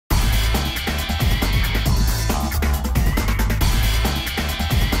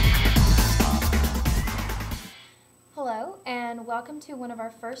and welcome to one of our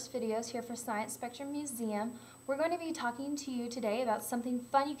first videos here for Science Spectrum Museum. We're going to be talking to you today about something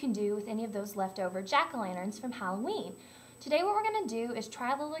fun you can do with any of those leftover jack-o'-lanterns from Halloween. Today what we're going to do is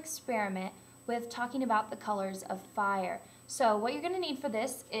try a little experiment with talking about the colors of fire. So what you're going to need for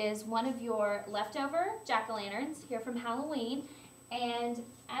this is one of your leftover jack-o'-lanterns here from Halloween, and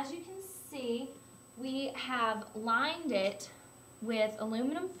as you can see, we have lined it with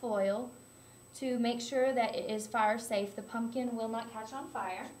aluminum foil to make sure that it is fire safe. The pumpkin will not catch on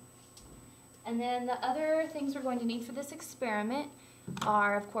fire. And then the other things we're going to need for this experiment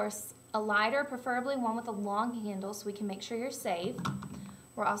are, of course, a lighter, preferably one with a long handle so we can make sure you're safe.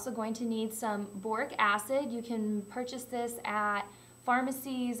 We're also going to need some boric acid. You can purchase this at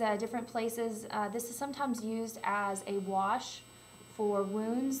pharmacies, different places. This is sometimes used as a wash for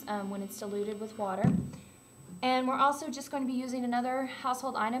wounds when it's diluted with water. And we're also just going to be using another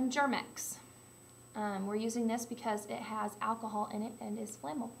household item, Germ-X. We're using this because it has alcohol in it and is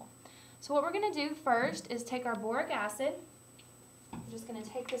flammable. So what we're going to do first is take our boric acid. I'm just going to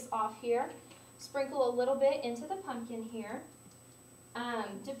take this off here, sprinkle a little bit into the pumpkin here.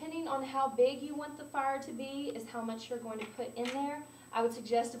 Depending on how big you want the fire to be is how much you're going to put in there. I would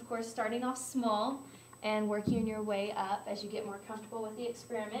suggest, of course, starting off small and working your way up as you get more comfortable with the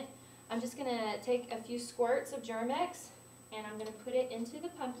experiment. I'm just going to take a few squirts of Germ-X and I'm going to put it into the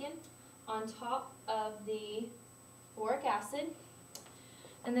pumpkin on top of the boric acid.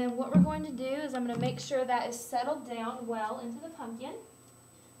 And then what we're going to do is I'm going to make sure that is settled down well into the pumpkin.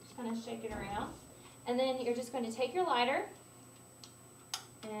 Just kind of shake it around. And then you're just going to take your lighter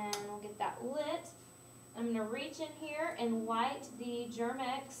and we'll get that lit. I'm going to reach in here and light the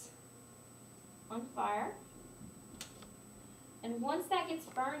Germ-X on fire. And once that gets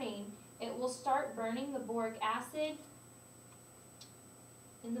burning, it will start burning the boric acid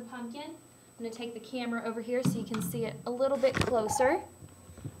in the pumpkin. I'm going to take the camera over here so you can see it a little bit closer.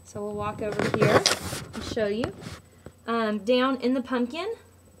 So we'll walk over here and show you. Down in the pumpkin,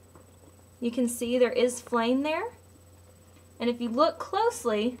 you can see there is flame there. And if you look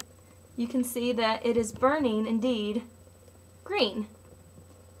closely, you can see that it is burning, indeed, green.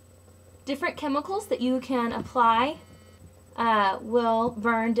 Different chemicals that you can apply will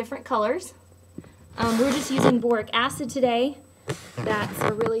burn different colors. We're just using boric acid today. That's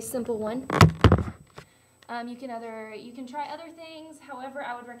a really simple one. You can try other things. However,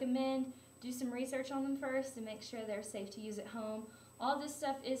 I would recommend do some research on them first and make sure they're safe to use at home. All this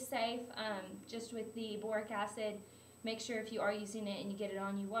stuff is safe. Just with the boric acid, make sure if you are using it and you get it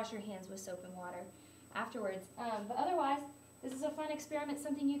on, you wash your hands with soap and water afterwards. But otherwise, this is a fun experiment,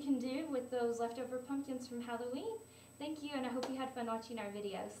 something you can do with those leftover pumpkins from Halloween. Thank you, and I hope you had fun watching our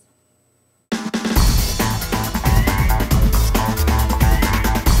videos.